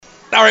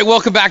All right,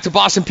 welcome back to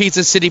Boston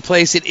Pizza City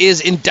Place. It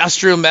is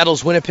Industrial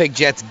Metals Winnipeg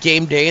Jets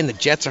game day, and the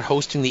Jets are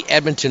hosting the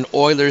Edmonton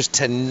Oilers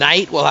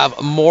tonight. We'll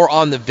have more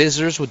on the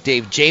visitors with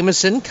Dave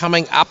Jamieson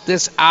coming up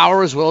this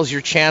hour, as well as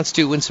your chance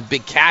to win some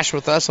big cash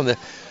with us on the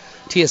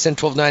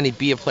TSN 1290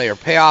 Be a Player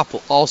Payoff.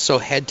 We'll also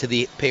head to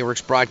the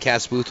Payworks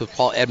broadcast booth with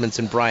Paul Edmonds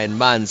and Brian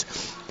Munns.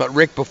 But,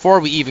 Rick,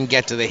 before we even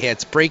get to the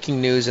hits, breaking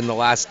news in the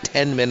last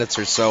 10 minutes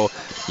or so.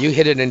 You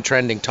hit it in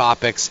trending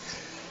topics.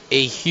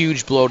 A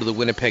huge blow to the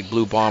Winnipeg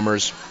Blue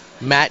Bombers.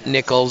 Matt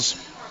Nichols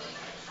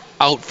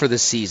out for the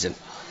season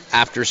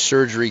after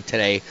surgery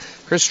today.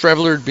 Chris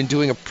Streveler had been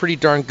doing a pretty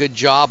darn good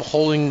job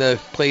holding the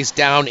place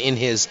down in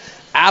his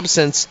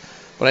absence,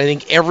 but I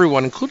think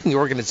everyone, including the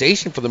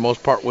organization for the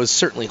most part, was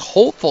certainly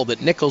hopeful that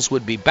Nichols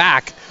would be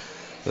back.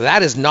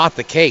 That is not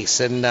the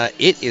case, and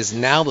it is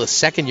now the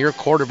second-year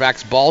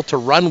quarterback's ball to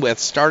run with,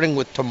 starting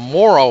with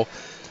tomorrow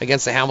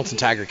against the Hamilton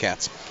Tiger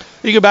Cats.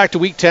 You go back to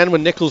Week 10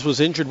 when Nichols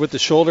was injured with the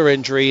shoulder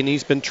injury, and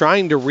he's been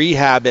trying to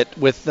rehab it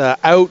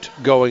without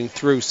going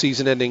through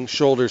season-ending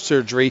shoulder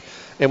surgery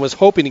and was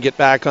hoping to get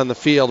back on the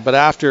field. But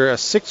after a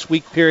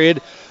 6-week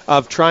period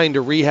of trying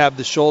to rehab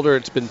the shoulder,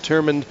 it's been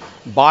determined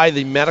by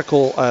the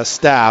medical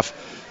staff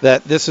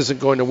that this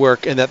isn't going to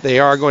work and that they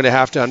are going to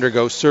have to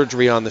undergo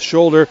surgery on the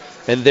shoulder,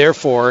 and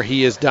therefore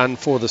he is done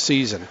for the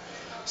season.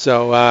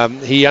 So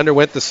he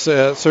underwent the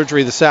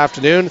surgery this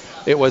afternoon.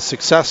 It was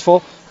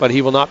successful, but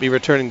he will not be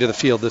returning to the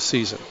field this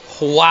season.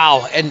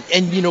 Wow. And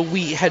you know,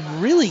 we had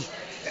really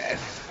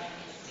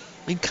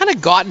we'd kind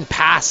of gotten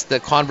past the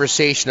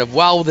conversation of,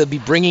 well, they'll be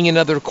bringing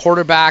another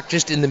quarterback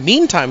just in the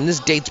meantime. And this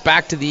dates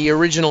back to the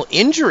original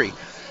injury.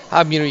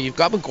 You know, you've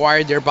got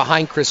McGuire there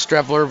behind Chris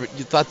Streveler, but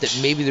you thought that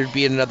maybe there'd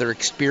be another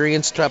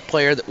experienced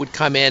player that would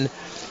come in.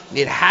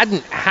 It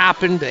hadn't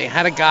happened. They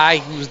had a guy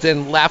who was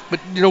then left,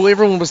 but, you know,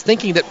 everyone was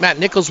thinking that Matt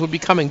Nichols would be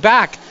coming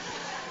back.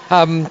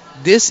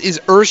 This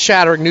is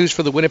earth-shattering news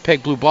for the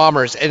Winnipeg Blue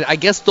Bombers, and I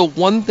guess the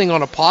one thing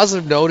on a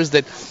positive note is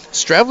that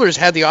Streveler's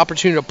had the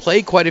opportunity to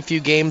play quite a few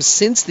games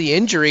since the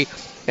injury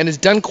and has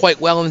done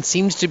quite well and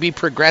seems to be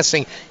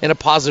progressing in a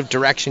positive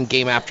direction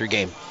game after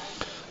game.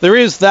 There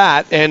is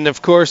that, and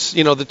of course,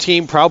 you know, the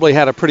team probably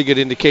had a pretty good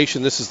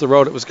indication this is the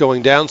road it was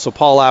going down, so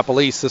Paul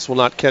Appelese, this will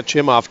not catch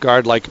him off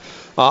guard like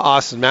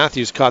Austin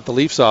Matthews caught the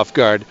Leafs off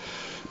guard.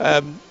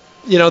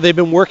 You know, they've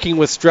been working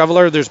with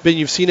Streveler.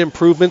 You've seen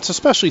improvements,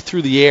 especially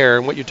through the air,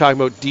 and what you're talking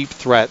about, deep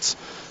threats.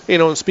 You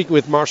know, and speaking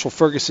with Marshall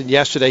Ferguson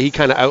yesterday, he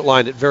kind of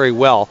outlined it very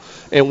well,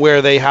 and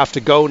where they have to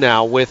go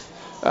now with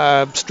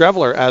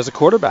Streveler as a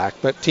quarterback.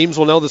 But teams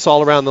will know this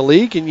all around the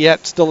league, and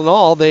yet, still in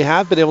all, they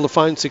have been able to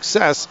find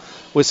success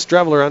with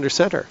Streveler under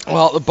center.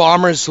 Well, the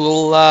Bombers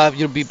will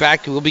be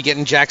back. We'll be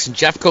getting Jackson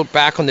Jeffcoat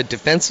back on the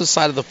defensive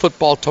side of the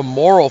football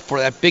tomorrow for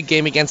that big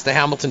game against the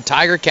Hamilton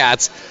Tiger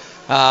Cats.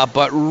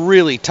 But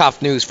really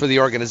tough news for the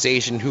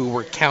organization, who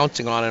were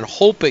counting on and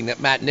hoping that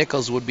Matt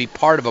Nichols would be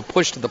part of a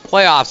push to the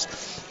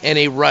playoffs and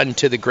a run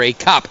to the Grey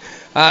Cup.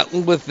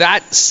 With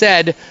that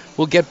said,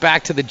 we'll get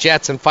back to the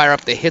Jets and fire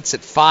up the hits at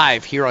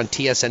 5 here on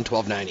TSN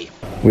 1290.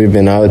 We've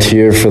been out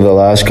here for the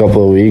last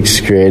couple of weeks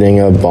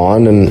creating a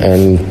bond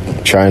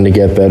and trying to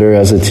get better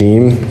as a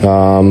team.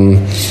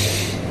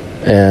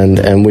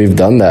 And we've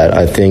done that.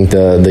 I think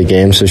the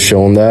games have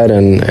shown that,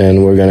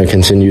 and we're going to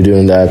continue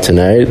doing that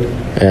tonight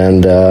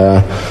and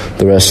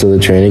the rest of the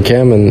training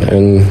camp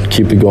and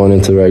keep it going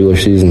into the regular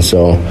season.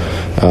 So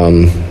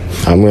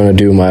I'm going to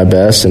do my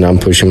best, and I'm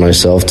pushing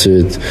myself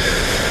to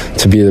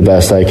be the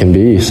best I can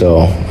be.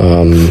 So,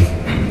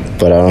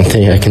 but I don't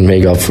think I can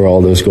make up for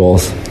all those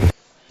goals.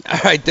 All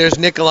right, there's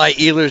Nikolai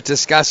Ehlers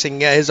discussing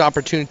his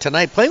opportunity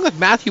tonight, playing with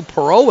Matthew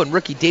Perreault and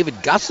rookie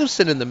David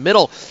Gustafson in the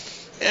middle.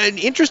 An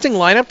interesting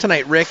lineup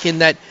tonight, Rick, in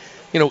that,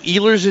 you know,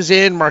 Ehlers is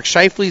in, Mark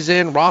Scheifele's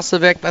in,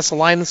 Roslovic,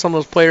 Vesalainen, some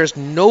of those players,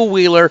 no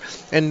Wheeler,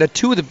 and the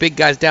two of the big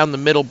guys down the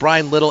middle,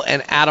 Brian Little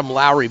and Adam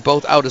Lowry,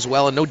 both out as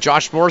well, and no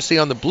Josh Morrissey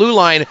on the blue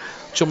line,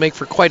 which will make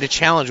for quite a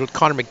challenge with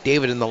Connor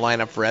McDavid in the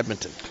lineup for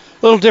Edmonton.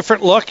 A little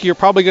different look. You're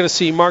probably going to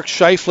see Mark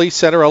Scheifele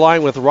center a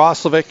line with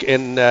Roslovic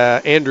and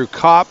Andrew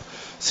Kopp.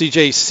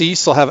 CJ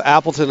Cease will have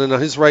Appleton on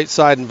his right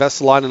side and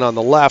Vesalainen on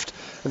the left.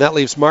 And that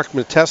leaves Mark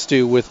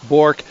Matestu with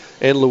Bork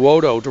and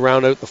Luoto to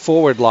round out the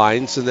forward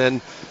lines. And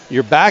then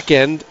your back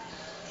end,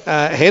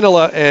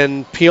 Heinola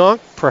and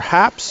Pionk,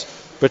 perhaps.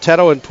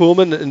 Bertetto and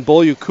Pullman and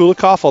Bolyu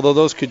Kulikov, although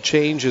those could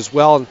change as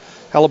well. And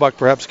Hellebuck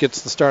perhaps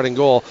gets the starting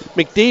goal.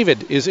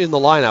 McDavid is in the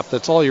lineup.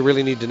 That's all you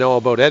really need to know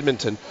about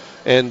Edmonton.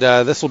 And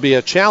this will be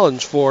a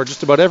challenge for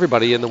just about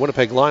everybody in the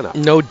Winnipeg lineup.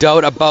 No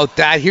doubt about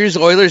that. Here's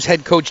Oilers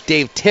head coach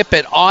Dave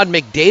Tippett on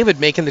McDavid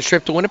making the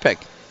trip to Winnipeg.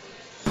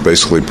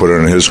 Basically put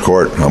it in his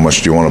court. How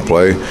much do you want to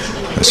play?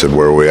 I said,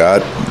 where are we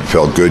at?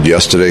 Felt good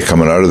yesterday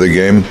coming out of the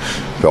game.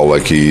 Felt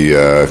like he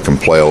can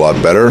play a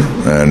lot better,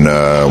 and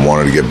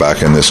wanted to get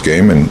back in this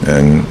game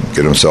and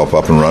get himself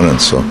up and running.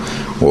 So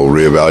we'll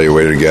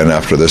reevaluate it again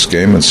after this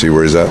game and see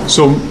where he's at.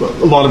 So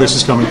a lot of this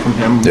is coming from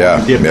him.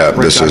 Yeah.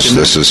 This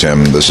is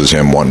him. This is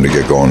him wanting to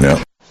get going.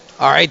 Yeah.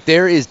 All right,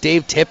 there is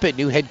Dave Tippett,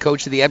 new head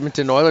coach of the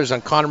Edmonton Oilers,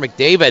 on Connor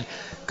McDavid.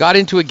 got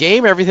into a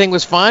game, everything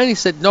was fine. He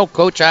said, no,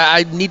 Coach,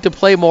 I need to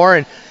play more,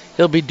 and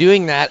he'll be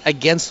doing that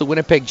against the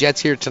Winnipeg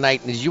Jets here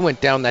tonight. And as you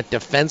went down that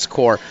defense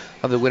core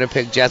of the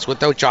Winnipeg Jets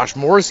without Josh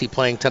Morrissey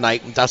playing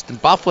tonight and Dustin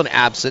Byfuglien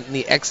absent in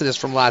the exodus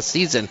from last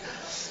season,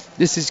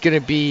 this is going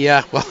to be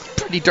a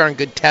pretty darn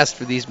good test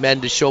for these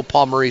men to show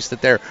Paul Maurice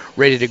that they're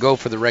ready to go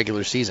for the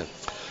regular season.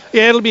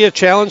 Yeah, it'll be a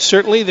challenge,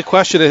 certainly. The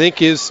question, I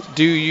think, is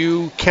do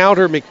you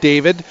counter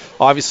McDavid?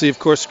 Obviously, of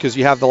course, because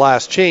you have the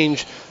last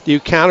change. Do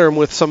you counter him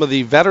with some of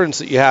the veterans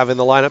that you have in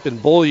the lineup in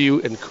Beaulieu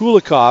and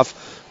Kulikov,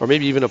 or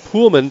maybe even a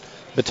Poolman,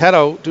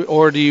 Boteto,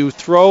 or do you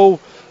throw,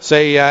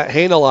 say,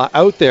 Heinola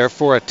out there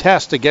for a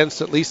test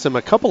against at least him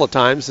a couple of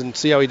times and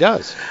see how he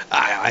does?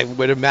 I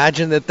would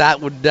imagine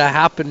that would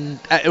happen,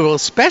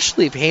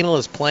 especially if Heinola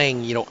is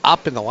playing,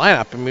 up in the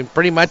lineup. I mean,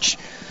 pretty much,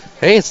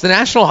 hey, it's the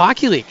National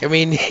Hockey League. I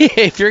mean,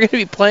 if you're going to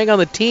be playing on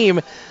the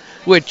team,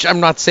 which I'm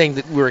not saying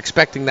that we're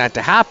expecting that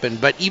to happen,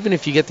 but even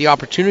if you get the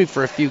opportunity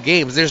for a few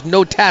games, there's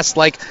no test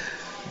like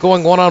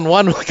going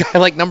one-on-one with a guy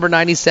like number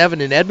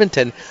 97 in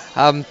Edmonton.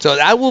 So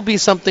that will be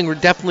something we're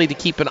definitely to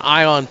keep an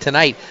eye on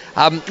tonight.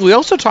 We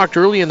also talked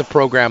early in the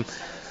program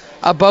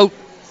about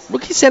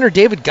rookie center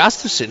David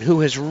Gustafsson, who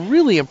has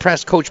really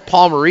impressed Coach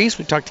Paul Maurice.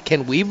 We talked to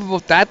Ken Weave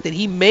about that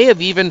he may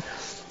have even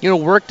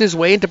worked his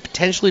way into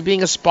potentially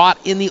being a spot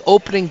in the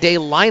opening day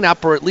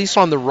lineup, or at least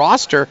on the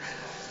roster.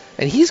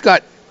 And he's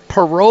got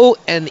Perreault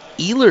and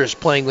Ehlers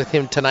playing with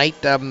him tonight.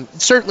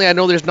 Certainly, I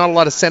know there's not a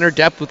lot of center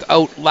depth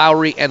without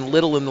Lowry and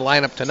Little in the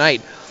lineup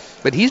tonight,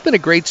 but he's been a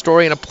great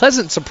story and a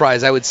pleasant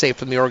surprise, I would say,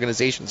 from the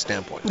organization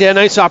standpoint. Yeah,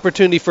 nice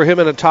opportunity for him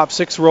in a top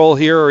 6 role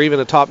here, or even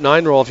a top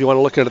 9 role if you want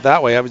to look at it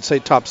that way. I would say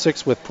top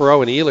 6 with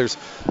Perreault and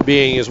Ehlers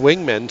being his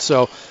wingmen.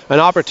 So an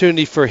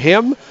opportunity for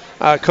him.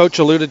 Coach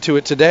alluded to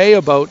it today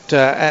about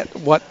at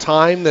what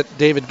time that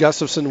David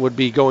Gustafsson would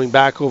be going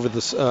back over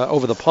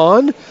the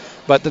pond.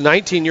 But the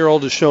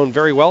 19-year-old has shown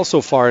very well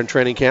so far in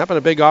training camp, and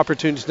a big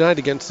opportunity tonight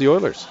against the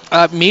Oilers.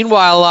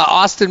 Meanwhile,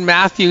 Austin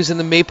Matthews and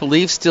the Maple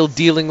Leafs still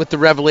dealing with the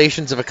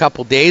revelations of a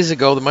couple days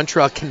ago. The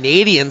Montreal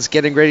Canadiens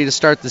getting ready to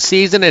start the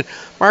season, and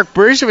Marc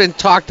Bergevin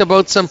talked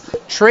about some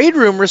trade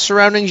rumors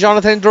surrounding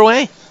Jonathan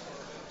Drouin.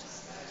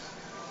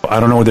 I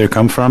don't know where they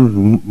come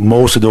from.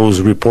 Most of those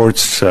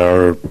reports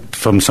are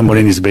from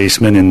somebody in his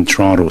basement in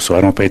Toronto, so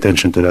I don't pay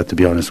attention to that, to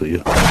be honest with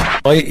you.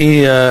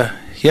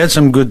 He had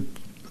some good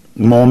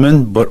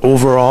moment, but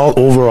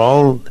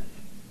overall,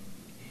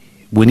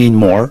 we need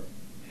more.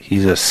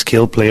 He's a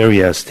skilled player. He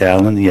has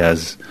talent. He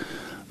has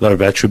a lot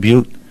of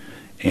attribute.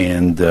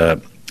 And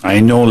I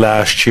know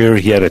last year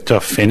he had a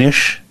tough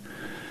finish.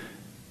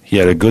 He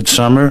had a good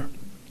summer.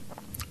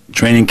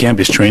 Training camp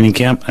is training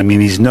camp. I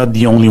mean, he's not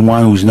the only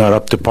one who's not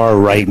up to par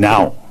right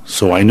now.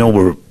 So I know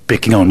we're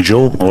picking on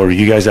Joe, or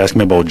you guys ask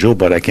me about Joe,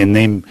 but I can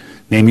name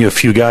you a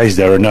few guys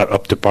that are not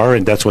up to par,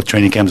 and that's what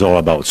training camp's all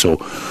about.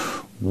 So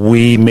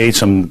we made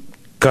some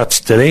cuts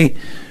today.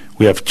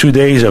 We have 2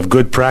 days of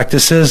good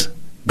practices,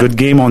 good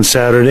game on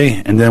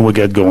Saturday, and then we'll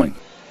get going.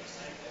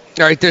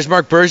 All right, there's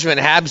Marc Bergevin,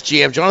 Habs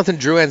GM. Jonathan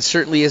Drouin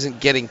certainly isn't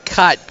getting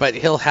cut, but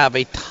he'll have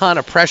a ton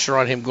of pressure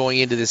on him going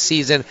into this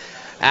season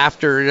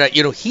after,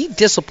 he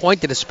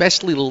disappointed,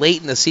 especially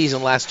late in the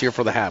season last year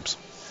for the Habs.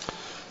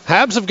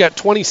 Habs have got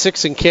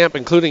 26 in camp,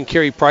 including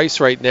Carey Price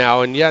right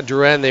now. And, yeah,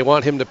 Drouin, they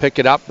want him to pick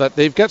it up, but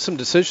they've got some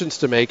decisions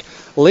to make.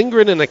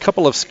 Lindgren and a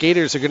couple of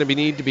skaters are going to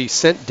need to be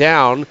sent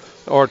down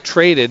or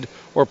traded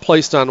or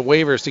placed on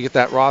waivers to get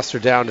that roster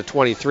down to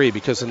 23,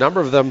 because a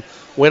number of them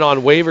went on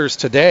waivers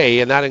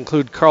today, and that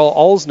include Carl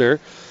Alsner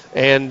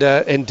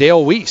and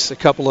Dale Weiss, a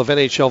couple of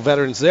NHL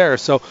veterans there.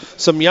 So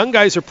some young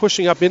guys are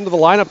pushing up into the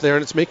lineup there,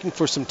 and it's making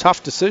for some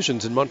tough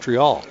decisions in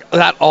Montreal.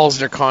 That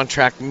Alsner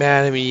contract,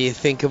 man, I mean, you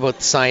think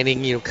about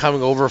signing,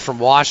 coming over from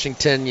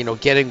Washington,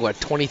 getting,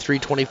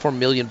 24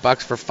 million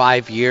bucks for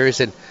 5 years,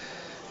 and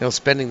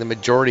spending the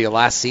majority of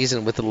last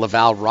season with the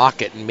Laval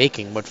Rocket and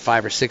making, $5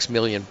 or $6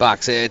 million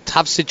bucks. A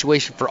tough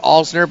situation for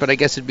Alsner, but I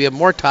guess it'd be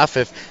more tough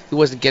if he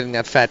wasn't getting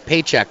that fat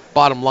paycheck.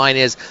 Bottom line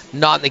is,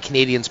 not in the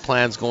Canadiens'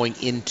 plans going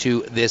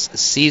into this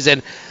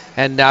season.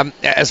 And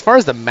as far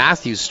as the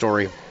Matthews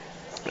story,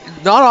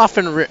 not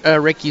often,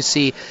 Rick, you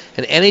see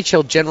an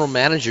NHL general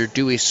manager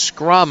do a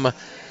scrum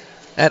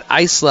at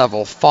ice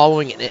level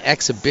following an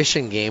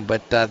exhibition game,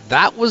 but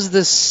that was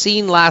the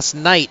scene last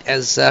night,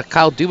 as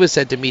Kyle Dubas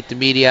said to Meet the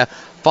Media,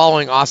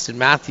 following Austin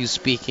Matthews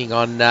speaking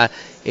on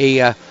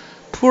a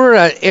poor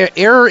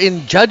error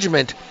in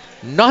judgment,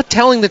 not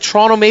telling the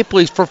Toronto Maple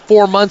Leafs for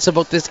 4 months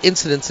about this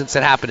incident since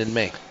it happened in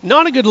May.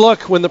 Not a good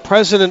look when the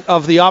president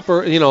of the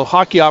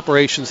hockey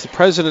operations, the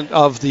president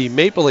of the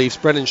Maple Leafs,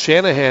 Brendan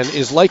Shanahan,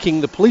 is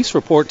liking the police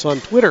reports on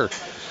Twitter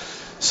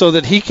so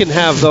that he can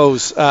have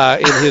those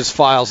in his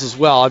files as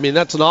well. I mean,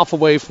 that's an awful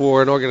way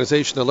for an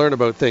organization to learn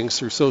about things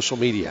through social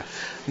media.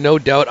 No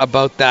doubt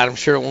about that. I'm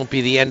sure it won't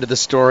be the end of the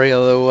story,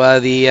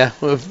 although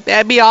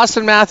that'd be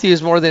Austin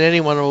Matthews more than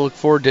anyone. We'll look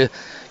forward to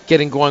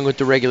getting going with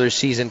the regular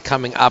season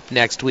coming up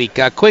next week.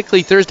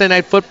 Quickly, Thursday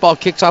Night Football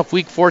kicks off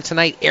Week 4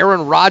 tonight.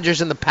 Aaron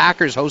Rodgers and the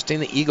Packers hosting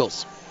the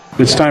Eagles.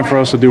 It's time for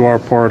us to do our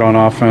part on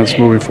offense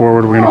moving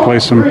forward. We're going to play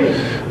some,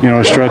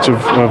 a stretch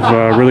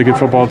of really good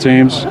football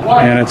teams.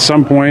 And at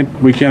some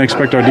point, we can't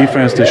expect our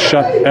defense to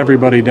shut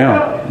everybody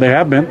down. They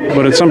have been,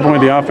 but at some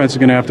point, the offense is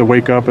going to have to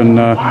wake up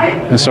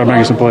and start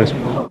making some plays.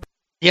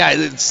 Yeah,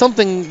 it's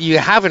something you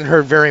haven't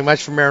heard very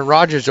much from Aaron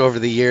Rodgers over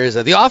the years.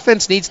 The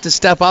offense needs to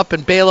step up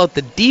and bail out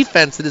the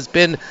defense that has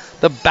been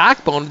the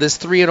backbone of this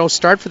 3-0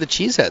 start for the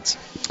Cheeseheads.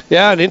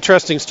 Yeah, an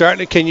interesting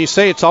start. Can you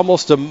say it's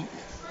almost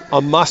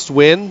a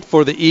must-win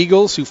for the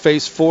Eagles, who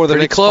face 4 of the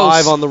next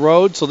 5 on the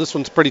road? So this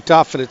one's pretty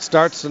tough, and it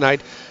starts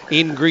tonight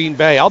in Green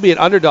Bay. I'll be at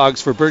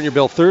Underdogs for Burn Your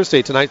Bill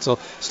Thursday tonight, so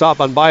stop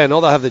on by. I know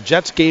they'll have the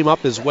Jets game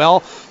up as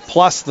well,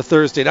 plus the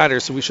Thursday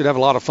Nighters, so we should have a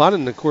lot of fun.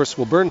 And, of course,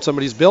 we'll burn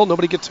somebody's bill.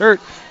 Nobody gets hurt,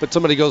 but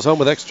somebody goes home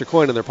with extra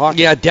coin in their pocket.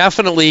 Yeah,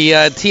 definitely.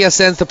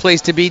 TSN's the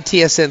place to be.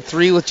 TSN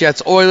 3 with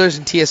Jets Oilers,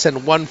 and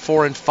TSN 1,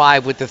 4, and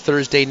 5 with the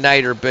Thursday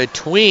Nighter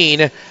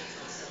between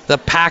the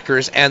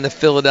Packers and the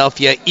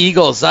Philadelphia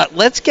Eagles.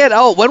 Let's get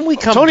out when we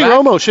come Tony back.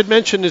 Romo should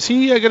mention, is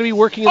he going to be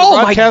working in the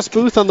broadcast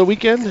booth on the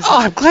weekend?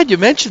 I'm glad you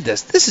mentioned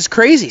this. This is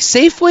crazy.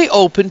 Safeway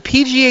Open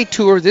PGA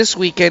Tour this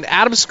weekend.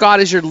 Adam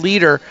Scott is your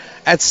leader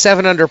at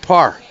 7 under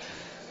par.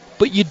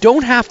 But you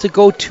don't have to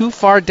go too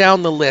far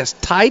down the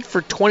list. Tied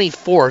for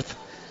 24th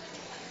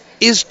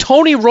is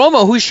Tony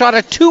Romo, who shot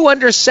a 2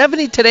 under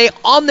 70 today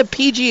on the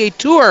PGA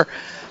Tour.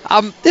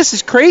 This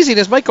is crazy, and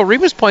as Michael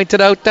Remus pointed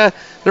out,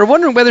 they're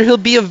wondering whether he'll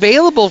be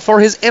available for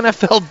his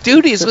NFL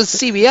duties with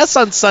CBS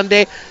on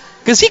Sunday,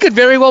 because he could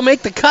very well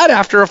make the cut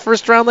after a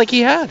first round like he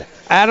had.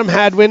 Adam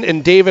Hadwin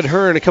and David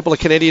Hearn, a couple of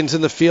Canadians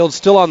in the field,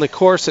 still on the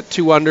course at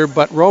 2 under,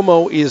 but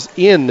Romo is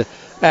in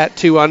at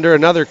 2 under.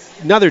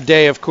 Another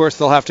day, of course,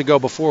 they'll have to go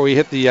before we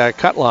hit the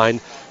cut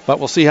line, but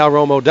we'll see how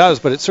Romo does.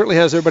 But it certainly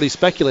has everybody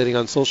speculating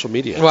on social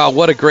media. Well,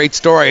 what a great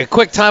story. A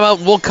quick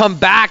timeout, we'll come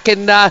back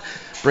and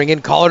bring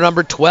in caller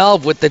number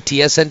 12 with the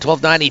TSN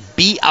 1290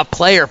 Be a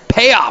Player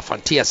payoff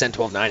on TSN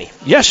 1290.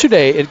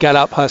 Yesterday, it got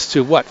up us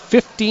to,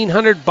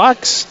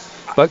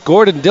 $1,500? But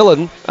Gordon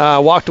Dillon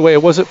walked away.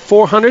 Was it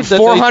 $400?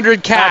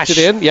 $400 cash. It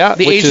in? Yeah,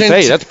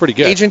 that's pretty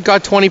good. Agent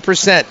got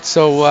 20%,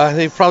 so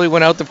they probably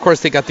went out. Of course,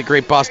 they got the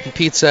Great Boston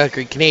Pizza,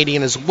 Great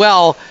Canadian as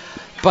well,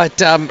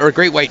 but or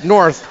Great White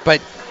North,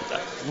 but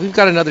we've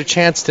got another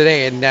chance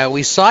today, and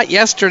we saw it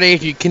yesterday.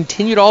 If you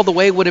continued all the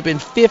way, it would have been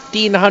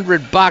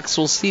 $1,500.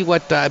 We'll see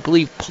what I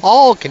believe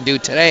Paul can do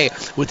today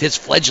with his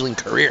fledgling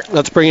career.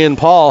 Let's bring in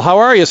Paul. How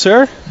are you,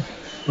 sir?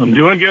 I'm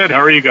doing good. How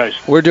are you guys?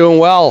 We're doing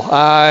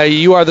well.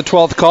 You are the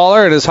 12th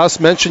caller, and as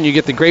Huss mentioned, you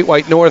get the Great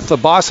White North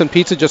Boston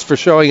Pizza just for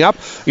showing up.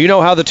 You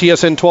know how the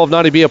TSN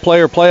 1290 Be a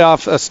Player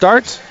playoff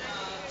starts?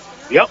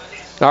 Yep.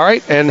 All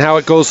right, and how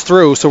it goes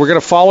through. So we're going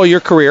to follow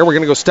your career. We're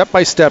going to go step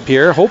by step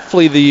here.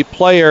 Hopefully the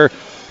player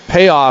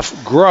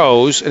payoff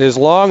grows, and as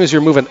long as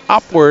you're moving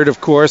upward,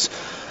 of course,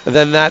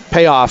 then that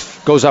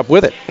payoff goes up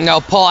with it. Now,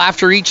 Paul,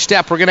 after each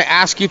step, we're going to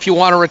ask you if you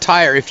want to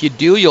retire. If you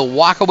do, you'll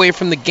walk away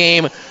from the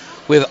game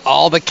with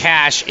all the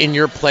cash in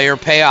your player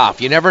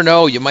payoff. You never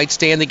know. You might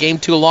stay in the game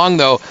too long,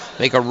 though,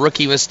 make a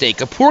rookie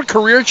mistake, a poor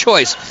career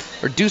choice,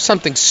 or do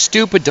something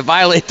stupid to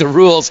violate the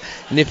rules,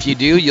 and if you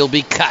do, you'll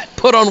be cut,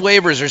 put on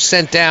waivers, or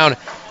sent down,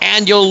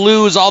 and you'll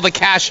lose all the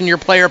cash in your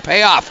player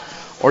payoff.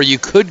 Or you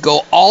could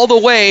go all the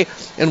way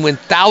and win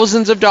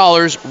thousands of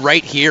dollars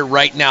right here,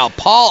 right now.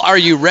 Paul, are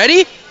you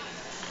ready?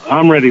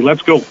 I'm ready.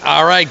 Let's go.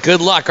 All right,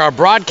 good luck. Our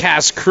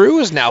broadcast crew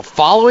is now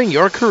following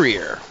your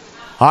career.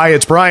 Hi,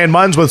 it's Brian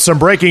Munns with some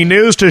breaking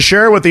news to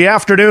share with the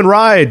afternoon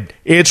ride.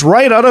 It's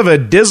right out of a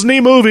Disney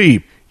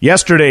movie.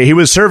 Yesterday, he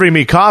was serving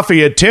me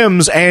coffee at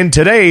Tim's, and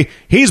today,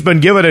 he's been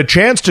given a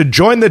chance to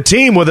join the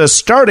team with a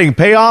starting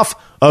payoff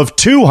of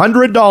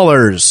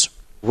 $200.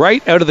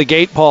 Right out of the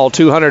gate, Paul,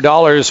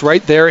 $200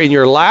 right there in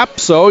your lap.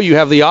 So you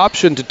have the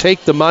option to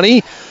take the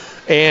money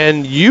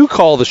and you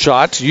call the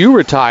shots, you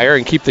retire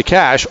and keep the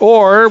cash,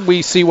 or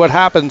we see what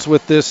happens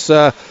with this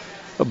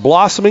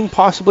blossoming,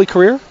 possibly,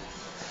 career.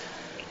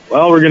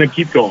 Well, we're going to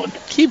keep going.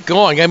 Keep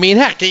going. I mean,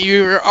 heck,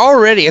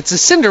 it's a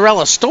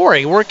Cinderella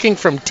story, working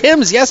from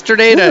Tim's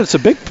yesterday to... It's a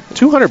big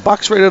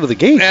 $200 right out of the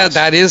gate. Yeah,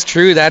 that is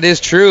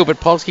true. But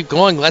Paul's keep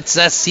going. Let's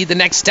see the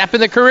next step in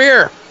the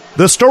career.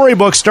 The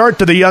storybook start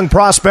to the young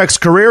prospect's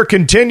career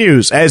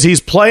continues as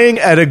he's playing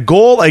at a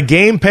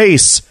goal-a-game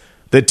pace.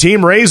 The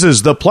team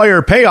raises the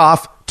player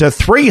payoff to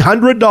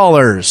 $300.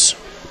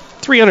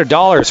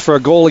 $300 for a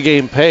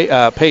goal-a-game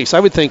pace.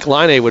 I would think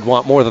Line would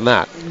want more than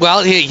that.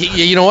 Well,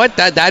 you know what?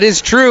 That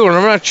is true. And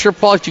I'm not sure,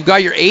 Paul, if you've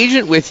got your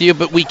agent with you,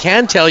 but we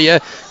can tell you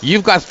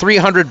you've got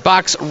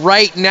 $300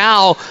 right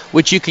now,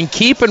 which you can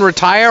keep and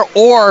retire,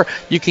 or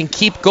you can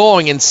keep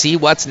going and see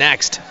what's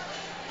next.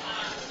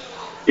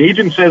 The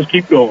agent says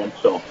keep going,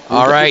 so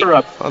all right.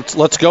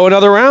 Let's go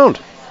another round.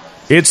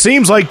 It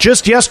seems like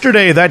just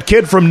yesterday that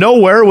kid from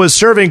nowhere was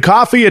serving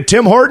coffee at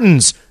Tim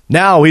Hortons.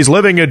 Now he's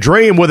living a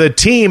dream with a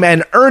team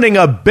and earning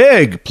a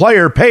big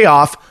player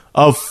payoff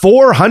of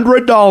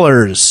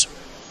 $400.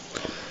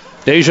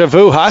 Deja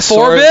vu, Huss.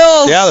 $4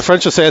 bills. Yeah, the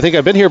French will say, I think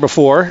I've been here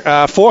before.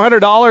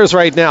 $400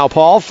 right now,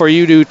 Paul, for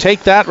you to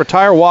take that,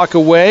 retire, walk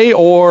away,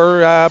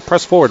 or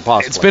press forward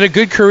possibly. It's been a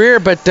good career,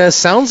 but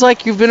sounds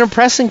like you've been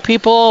impressing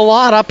people a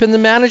lot up in the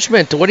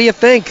management. What do you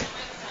think?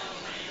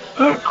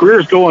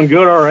 Career's going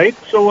good, all right.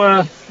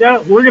 So,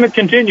 we're going to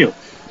continue.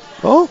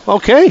 Oh,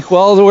 okay.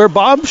 Well, where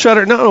Bob shut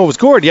it, no, it was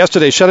Gord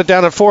yesterday, shut it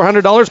down at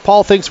 $400.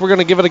 Paul thinks we're going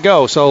to give it a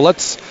go. So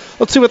let's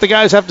see what the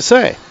guys have to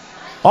say.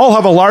 I'll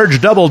have a large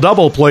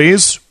double-double,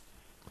 please.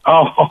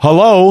 Oh.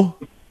 Hello?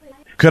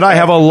 Could I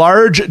have a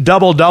large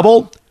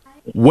double-double?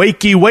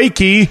 Wakey,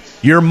 wakey,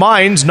 your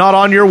mind's not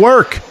on your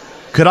work.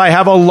 Could I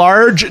have a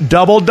large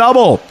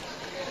double-double?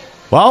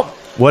 Well,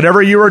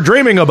 whatever you were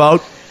dreaming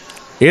about,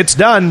 it's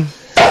done.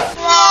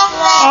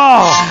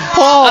 Oh,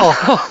 Paul.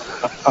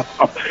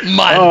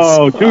 Months.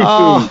 Oh, too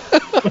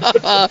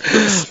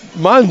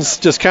soon. Mun's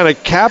just kind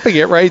of capping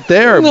it right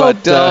there. No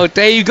but doubt.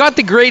 Hey, you got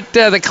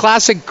the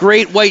classic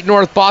great White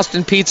North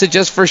Boston pizza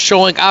just for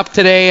showing up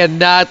today. And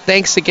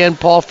thanks again,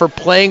 Paul, for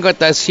playing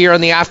with us here on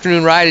the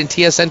afternoon ride in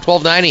TSN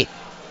 1290.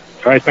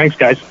 All right, thanks,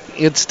 guys.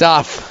 Good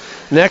stuff.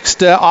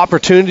 Next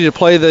opportunity to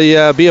play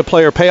the Be a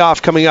Player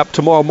payoff coming up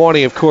tomorrow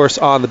morning, of course,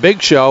 on the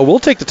Big Show. We'll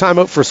take the time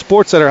out for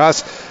SportsCenter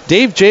Huss.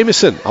 Dave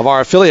Jamieson of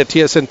our affiliate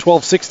TSN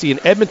 1260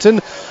 in Edmonton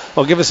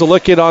will give us a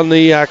look in on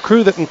the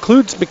crew that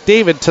includes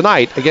McDavid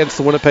tonight against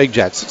the Winnipeg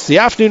Jets. It's the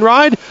afternoon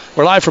ride.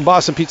 We're live from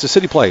Boston Pizza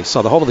City Place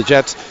on the home of the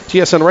Jets,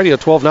 TSN Radio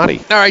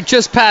 1290. All right,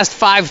 just past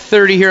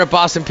 5:30 here at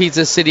Boston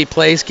Pizza City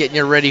Place, getting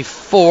you ready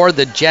for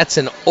the Jets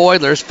and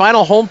Oilers.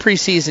 Final home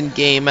preseason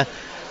game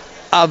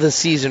of the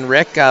season,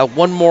 Rick.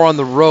 One more on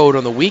the road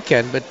on the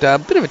weekend, but a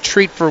bit of a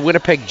treat for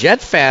Winnipeg Jet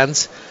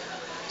fans.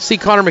 See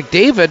Connor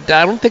McDavid.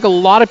 I don't think a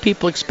lot of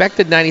people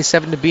expected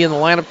 97 to be in the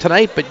lineup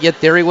tonight, but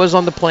yet there he was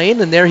on the plane,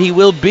 and there he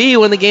will be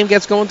when the game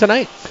gets going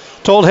tonight.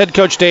 Told head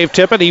coach Dave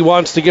Tippett he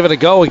wants to give it a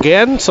go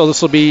again, so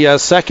this will be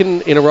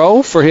second in a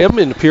row for him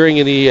in appearing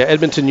in the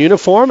Edmonton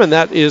uniform, and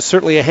that is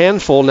certainly a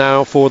handful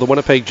now for the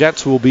Winnipeg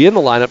Jets, who will be in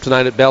the lineup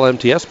tonight at Bell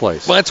MTS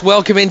Place. Let's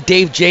welcome in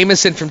Dave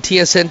Jamieson from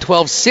TSN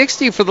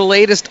 1260 for the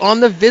latest on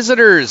the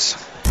visitors.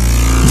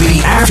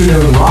 The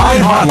Afternoon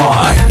Ride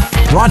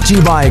Hotline, brought to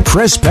you by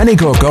Chris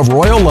Pennycook of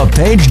Royal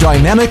LePage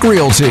Dynamic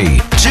Realty,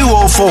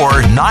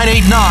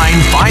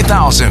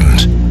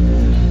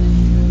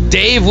 204-989-5000.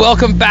 Dave,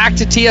 welcome back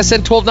to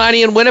TSN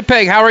 1290 in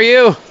Winnipeg. How are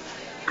you?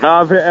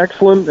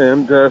 Excellent,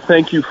 and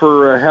thank you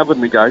for having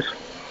me, guys.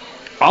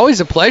 Always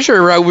a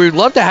pleasure. We'd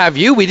love to have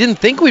you. We didn't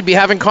think we'd be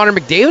having Connor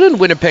McDavid in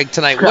Winnipeg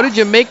tonight. What did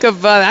you make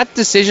of that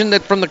decision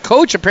that from the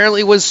coach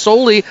apparently was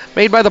solely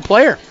made by the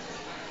player?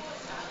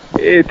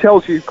 It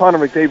tells you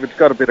Connor McDavid's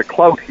got a bit of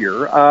clout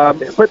here.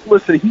 But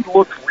listen, he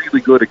looked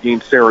really good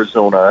against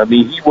Arizona. I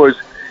mean, he was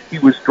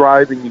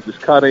driving, he was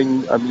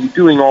cutting,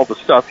 doing all the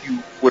stuff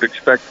you would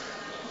expect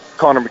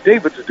Connor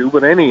McDavid to do,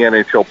 but any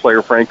NHL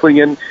player, frankly,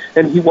 and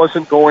he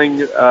wasn't going,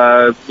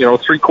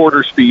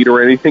 3/4 speed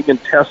or anything,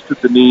 and tested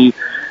the knee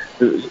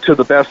to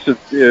the best of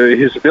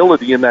his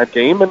ability in that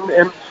game,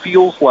 and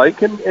feels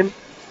like, and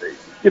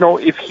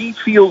if he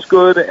feels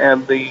good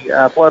and the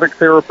athletic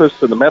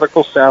therapist and the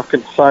medical staff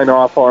can sign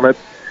off on it,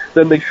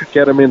 then they should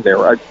get him in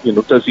there.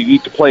 Does he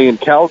need to play in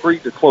Calgary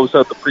to close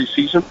out the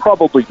preseason?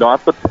 Probably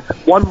not, but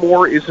one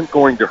more isn't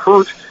going to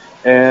hurt,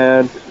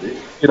 and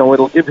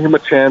it'll give him a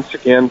chance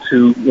again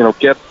to,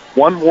 get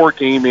one more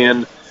game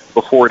in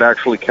before it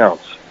actually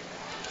counts.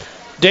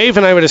 Dave,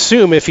 and I would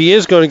assume if he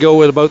is going to go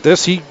with about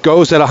this, he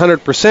goes at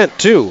 100%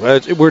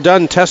 too. We're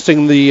done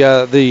testing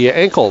the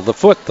ankle, the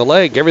foot, the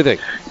leg, everything.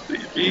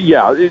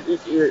 Yeah,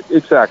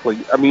 exactly.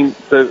 I mean,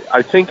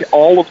 I think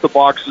all of the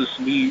boxes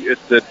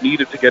that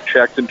needed to get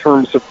checked in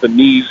terms of the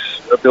knee's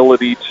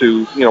ability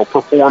to,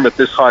 perform at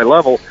this high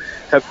level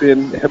have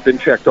been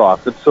checked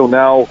off, and so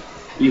now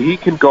he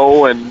can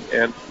go and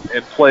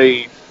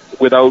play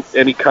without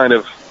any kind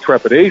of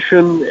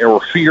trepidation or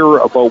fear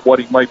about what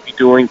he might be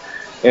doing.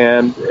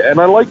 And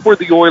I like where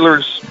the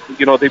Oilers,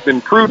 they've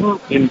been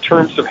prudent in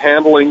terms of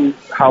handling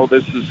how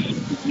this has,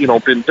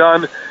 been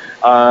done.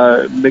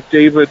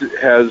 McDavid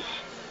has,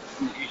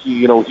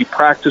 he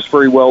practiced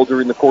very well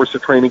during the course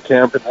of training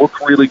camp. It looked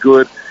really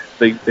good.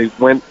 They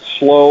went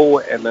slow,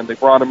 and then they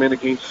brought him in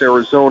against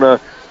Arizona.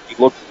 He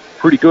looked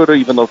pretty good,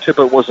 even though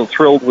Tippett wasn't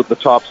thrilled with the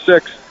top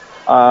six.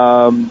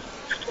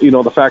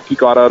 The fact he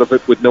got out of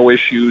it with no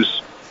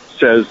issues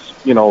says,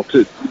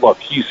 look,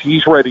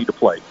 he's ready to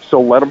play.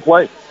 So let him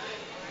play.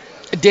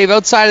 Dave,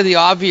 outside of the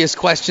obvious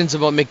questions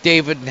about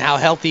McDavid and how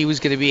healthy he was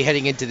going to be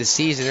heading into the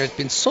season, there's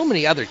been so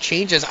many other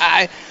changes.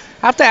 I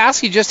have to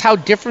ask you just how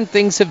different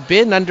things have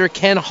been under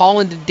Ken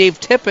Holland and Dave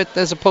Tippett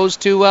as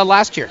opposed to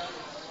last year.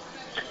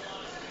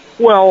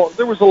 Well,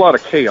 there was a lot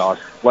of chaos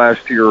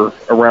last year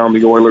around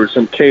the Oilers,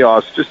 and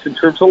chaos just in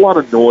terms of a lot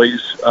of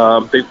noise.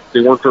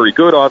 They weren't very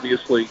good,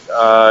 obviously,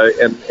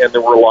 and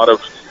there were a lot of,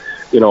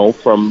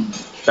 from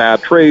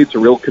bad trades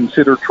or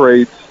ill-considered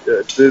trades.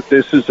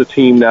 This is a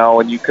team now,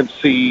 and you can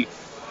see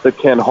that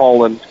Ken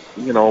Holland,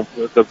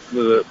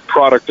 the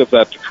product of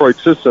that Detroit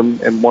system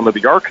and one of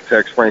the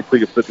architects,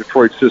 frankly, of the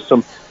Detroit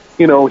system,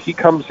 he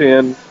comes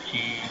in,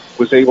 he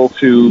was able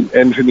to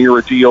engineer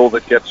a deal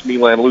that gets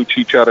Milan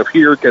Lucic out of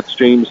here, gets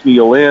James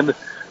Neal in.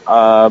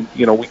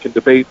 We can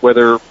debate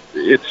whether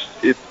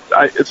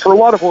it's for a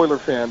lot of Oiler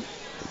fans,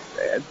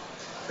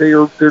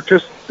 they're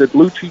just that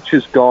Lucic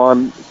is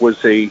gone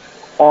was a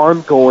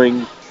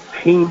ongoing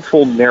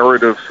painful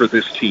narrative for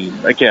this team.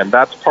 Again,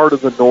 that's part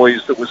of the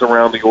noise that was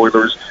around the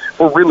Oilers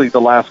for really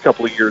the last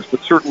couple of years, but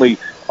certainly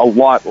a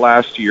lot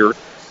last year.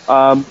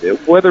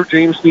 Whether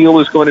James Neal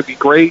is going to be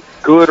great,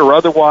 good, or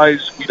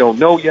otherwise, we don't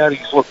know yet.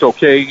 He's looked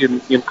okay in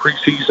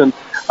preseason.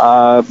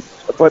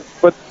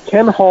 But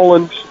Ken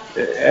Holland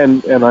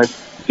and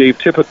Dave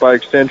Tippett by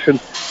extension,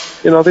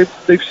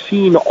 they've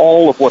seen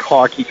all of what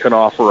hockey can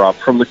offer up,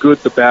 from the good,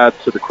 the bad,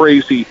 to the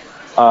crazy.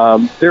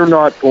 They're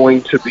not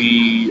going to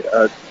be,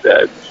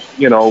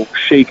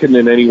 shaken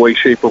in any way,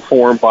 shape, or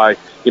form by,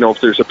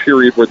 if there's a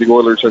period where the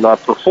Oilers are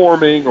not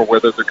performing or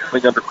whether they're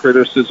coming under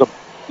criticism.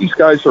 These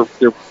guys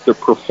they're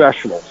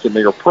professionals, and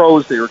they are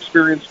pros. They are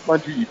experienced.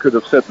 Mind you could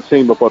have said the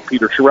same about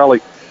Peter Chiarelli,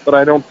 but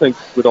I don't think,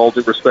 with all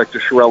due respect to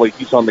Chiarelli,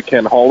 he's on the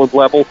Ken Holland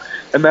level.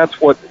 And that's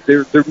what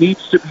there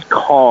needs to be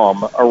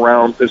calm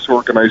around this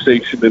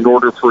organization in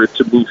order for it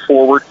to move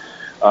forward.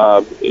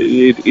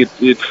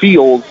 It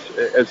feels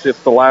as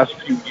if the last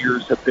few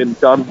years have been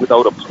done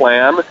without a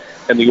plan,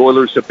 and the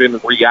Oilers have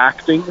been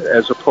reacting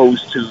as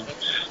opposed to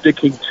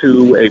sticking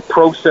to a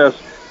process.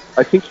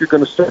 I think you're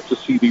going to start to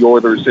see the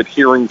Oilers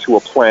adhering to a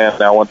plan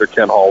now under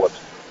Ken Holland.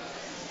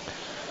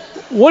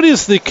 What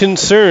is the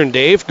concern,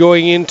 Dave,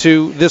 going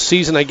into this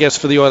season, I guess,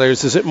 for the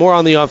Oilers? Is it more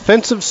on the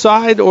offensive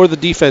side or the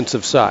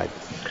defensive side?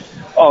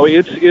 Oh,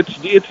 it's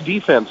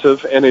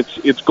defensive, and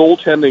it's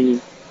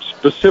goaltending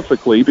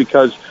specifically,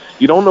 because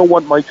you don't know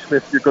what Mike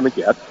Smith you're going to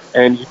get,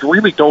 and you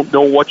really don't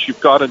know what you've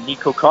got in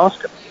Mikko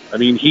Koskinen. I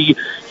mean, he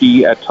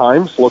at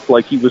times looked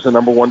like he was a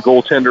number one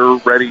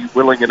goaltender, ready,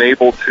 willing, and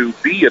able to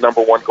be a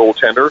number one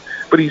goaltender,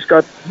 but he's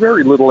got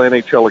very little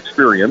NHL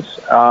experience,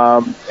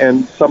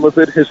 and some of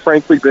it has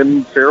frankly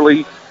been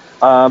fairly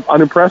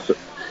unimpressive.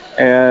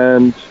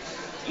 And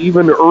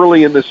even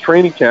early in this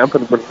training camp,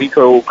 and when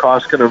Mikko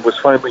Koskinen was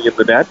finally in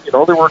the net,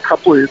 there were a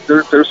couple of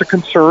there's a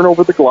concern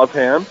over the glove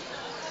hand.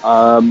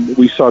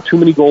 We saw too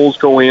many goals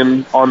go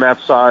in on that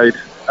side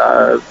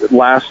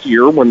last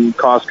year when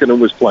Koskinen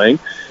was playing.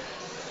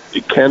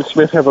 Can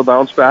Smith have a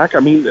bounce back? I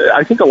mean,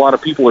 I think a lot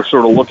of people are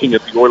sort of looking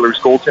at the Oilers'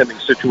 goaltending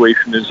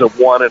situation as a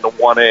 1 and a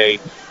 1A,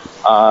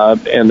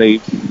 and they,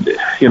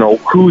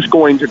 who's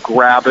going to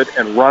grab it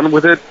and run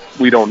with it?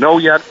 We don't know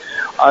yet.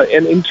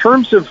 And in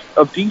terms of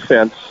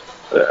defense,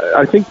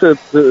 I think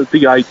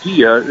the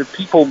idea,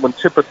 people, when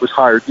Tippett was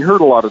hired, you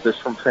heard a lot of this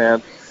from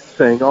fans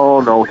saying,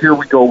 "Oh no, here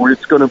we go.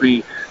 It's going to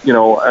be,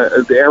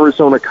 the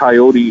Arizona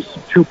Coyotes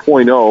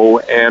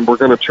 2.0, and we're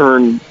going to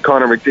turn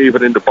Connor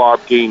McDavid into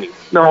Bob Gainey."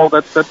 No,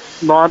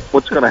 that's not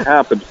what's going to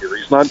happen here.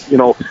 He's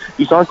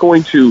not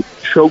going to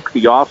choke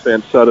the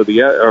offense out of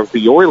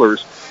the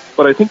Oilers.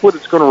 But I think what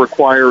it's going to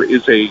require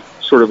is a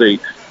sort of a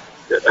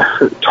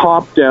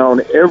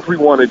top-down,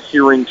 everyone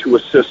adhering to a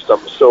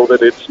system, so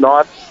that it's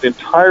not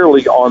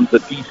entirely on the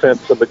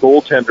defense and the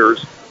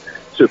goaltenders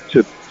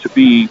to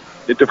be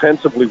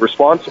defensively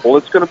responsible.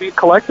 It's going to be a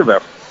collective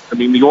effort. I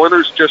mean, the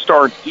Oilers just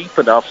aren't deep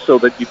enough so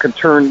that you can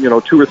turn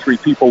 2 or 3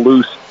 people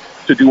loose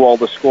to do all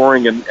the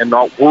scoring and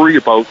not worry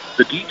about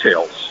the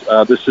details.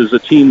 This is a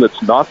team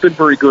that's not been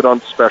very good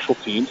on special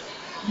teams,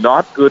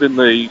 not good in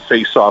the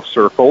face-off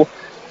circle.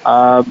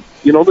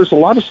 There's a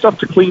lot of stuff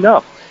to clean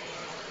up.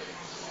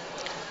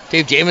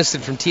 Dave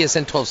Jamieson from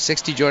TSN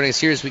 1260 joining us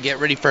here as we get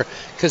ready for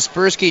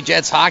Kaspersky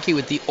Jets hockey,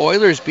 with the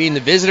Oilers being the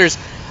visitors.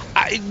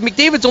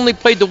 McDavid's only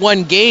played the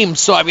one game,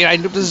 so I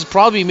know this is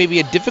probably maybe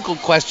a difficult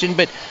question,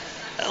 but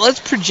let's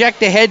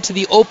project ahead to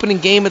the opening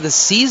game of the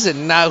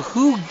season. Now,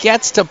 who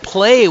gets to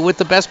play with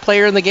the best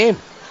player in the game?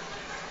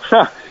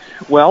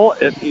 Well,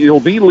 it'll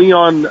be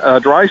Leon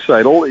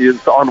Draisaitl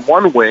is on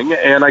one wing,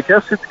 and I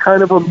guess it's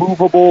kind of a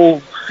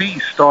movable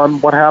feast on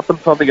what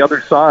happens on the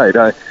other side.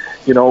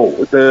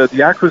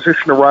 The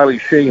acquisition of Riley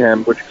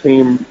Sheahan, which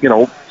came,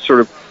 sort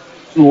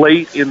of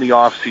late in the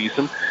off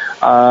season,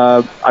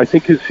 I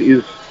think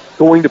is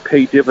going to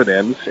pay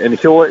dividends, and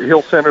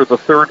he'll center the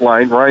third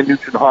line. Ryan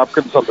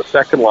Nugent-Hopkins on the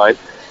second line.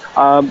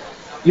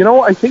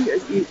 I think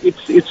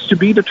it's to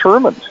be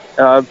determined.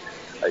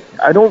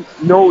 I don't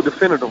know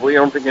definitively. I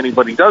don't think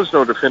anybody does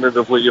know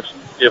definitively if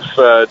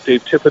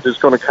Dave Tippett is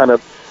going to kind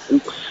of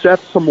set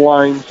some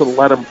lines and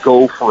let him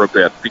go for a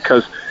bit,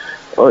 because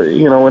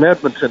in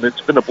Edmonton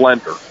it's been a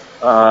blender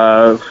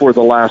for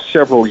the last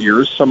several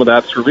years. Some of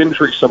that through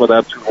injury, some of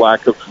that through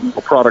lack of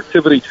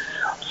productivity.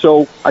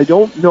 So I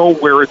don't know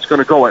where it's going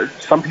to go.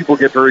 Some people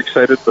get very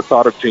excited at the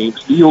thought of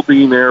James Neal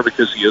being there,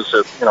 because he has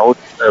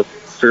a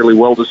fairly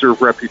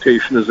well-deserved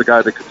reputation as a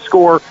guy that can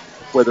score.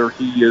 Whether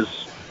he is,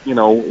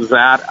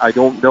 that, I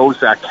don't know.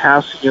 Zach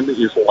Kassian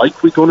is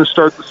likely going to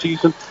start the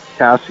season.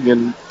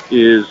 Kassian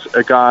is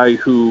a guy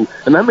who,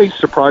 and that may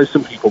surprise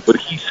some people, but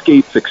he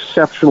skates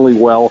exceptionally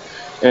well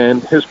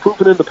and has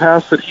proven in the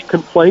past that he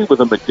can play with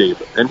a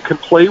McDavid and can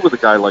play with a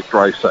guy like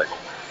Draisaitl.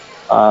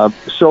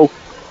 So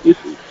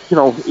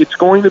it's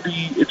going to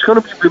be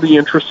really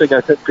interesting,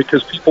 I think,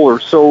 because people are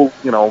so,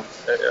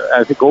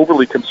 I think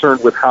overly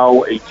concerned with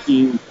how a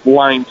team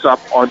lines up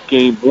on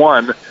game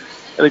one.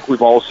 I think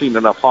we've all seen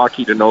enough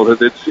hockey to know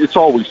that it's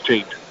always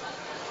changing.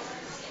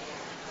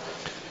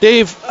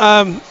 Dave,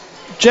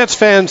 Jets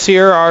fans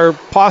here are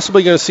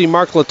possibly going to see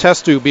Mark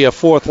Letestu be a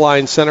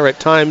fourth-line center at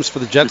times for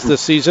the Jets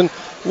this season.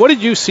 What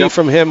did you see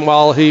from him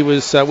while he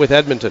was with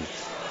Edmonton?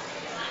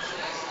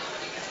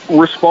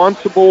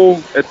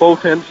 Responsible at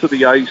both ends of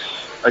the ice,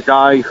 a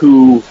guy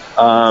who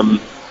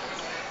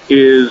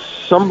is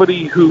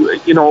somebody who,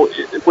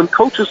 when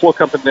coaches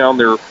look up and down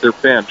their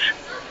bench,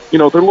 they're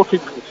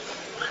looking,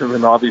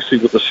 and obviously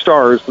with the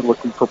Stars, they're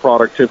looking for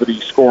productivity,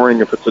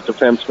 scoring, if it's a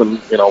defenseman,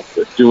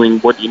 doing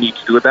what you need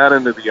to do at that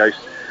end of the ice.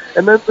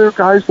 And then there are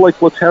guys like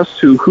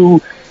Letestu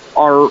who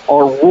are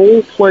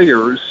role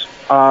players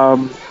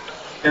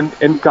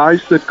and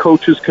guys that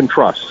coaches can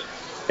trust.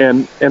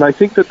 And I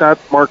think that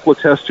Mark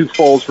Letestu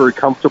falls very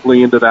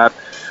comfortably into that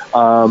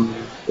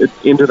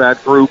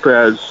group,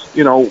 as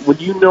when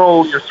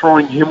you're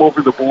throwing him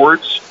over the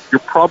boards, you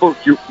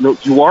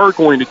are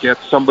going to get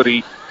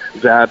somebody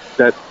that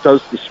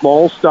does the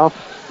small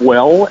stuff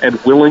well and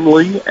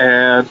willingly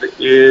and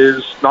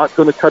is not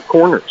going to cut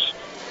corners.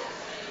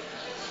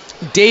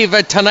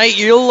 Dave, tonight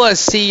you'll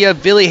see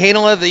Billy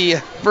Heinola, the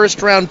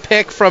first-round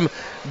pick from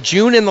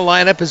June, in the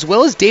lineup, as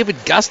well as David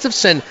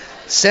Gustafsson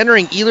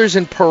centering Ehlers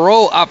and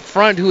Perreault up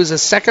front, who was a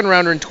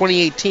second-rounder in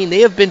 2018.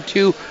 They have been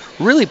two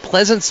really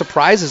pleasant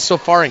surprises so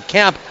far in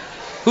camp.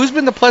 Who's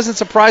been the pleasant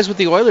surprise with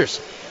the Oilers?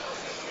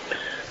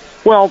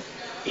 Well,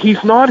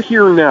 he's not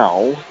here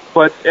now,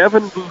 but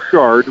Evan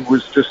Bouchard, who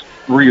was just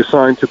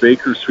reassigned to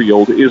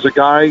Bakersfield, is a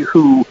guy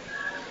who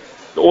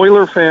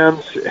Oiler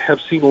fans have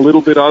seen a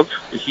little bit of.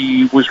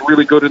 He was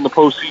really good in the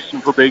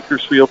postseason for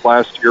Bakersfield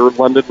last year,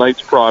 London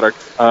Knights product.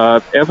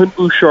 Evan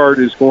Bouchard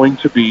is going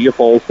to be, if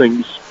all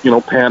things,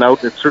 pan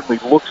out, and it certainly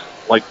looks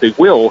like they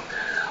will,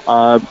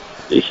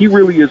 he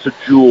really is a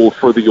jewel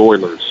for the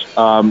Oilers.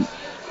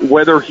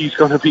 Whether he's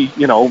going to be,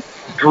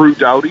 Drew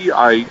Doughty,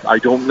 I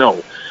don't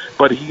know.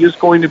 But he is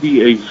going to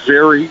be a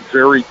very,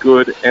 very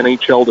good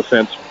NHL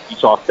defenseman.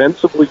 He's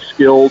offensively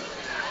skilled.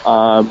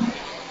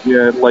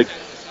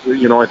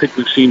 I think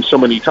we've seen so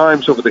many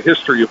times over the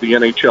history of the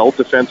NHL,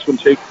 defensemen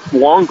take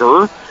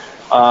longer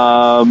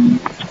to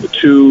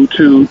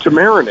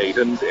marinate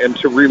and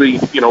to really,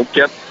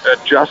 get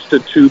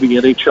adjusted to the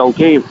NHL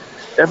game.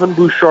 Evan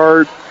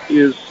Bouchard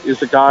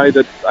is a guy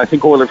that I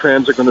think Oiler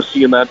fans are going to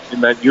see in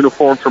that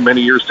uniform for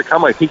many years to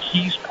come. I think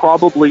he's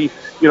probably,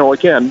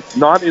 again,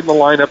 not in the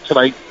lineup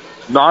tonight,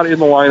 not in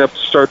the lineup to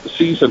start the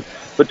season,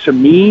 but to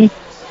me,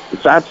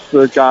 that's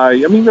the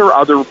guy. I mean, there are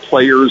other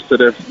players that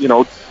have,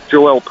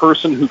 Joel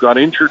Person, who got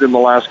injured in the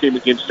last game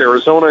against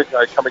Arizona,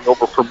 coming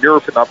over from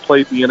Europe and not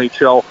played the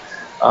NHL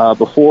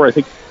before. I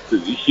think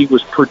he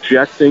was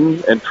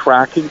projecting and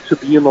tracking to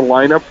be in the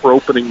lineup for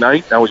opening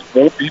night. Now he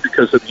won't be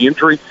because of the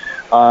injury.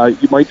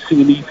 You might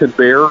see an Ethan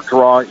Bear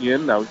draw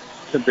in. Now,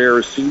 Ethan Bear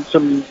has seen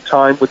some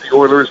time with the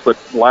Oilers, but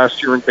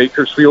last year in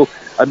Bakersfield,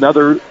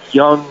 another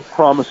young,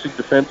 promising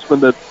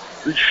defenseman that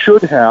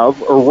should have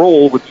a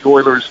role with the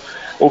Oilers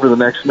over the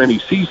next many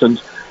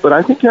seasons. But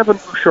I think Evan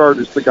Bouchard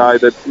is the guy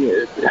that,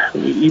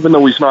 even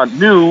though he's not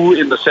new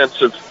in the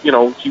sense of,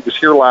 he was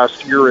here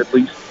last year at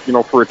least,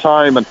 for a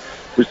time and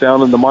was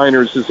down in the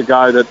minors, is a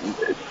guy that,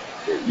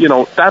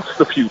 that's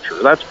the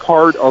future. That's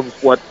part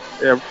of what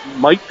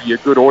might be a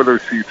good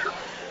Oilers future.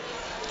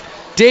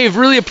 Dave,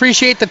 really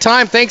appreciate the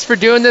time. Thanks for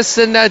doing this.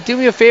 And do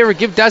me a favor,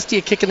 give Dusty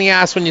a kick in the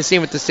ass when you see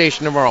him at the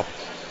station tomorrow.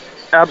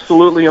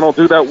 Absolutely, and I'll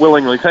do that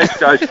willingly. Thanks,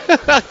 guys.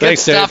 Good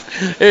stuff.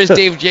 Dave. There's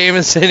Dave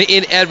Jamieson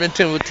in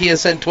Edmonton with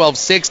TSN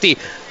 1260.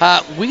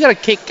 We got to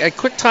take a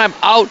quick time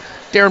out.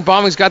 Darren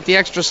Bauming's got the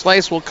extra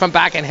slice. We'll come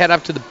back and head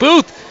up to the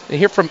booth and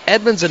hear from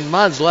Edmonds and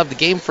Munns. We'll have the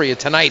game for you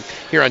tonight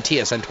here on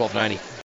TSN 1290.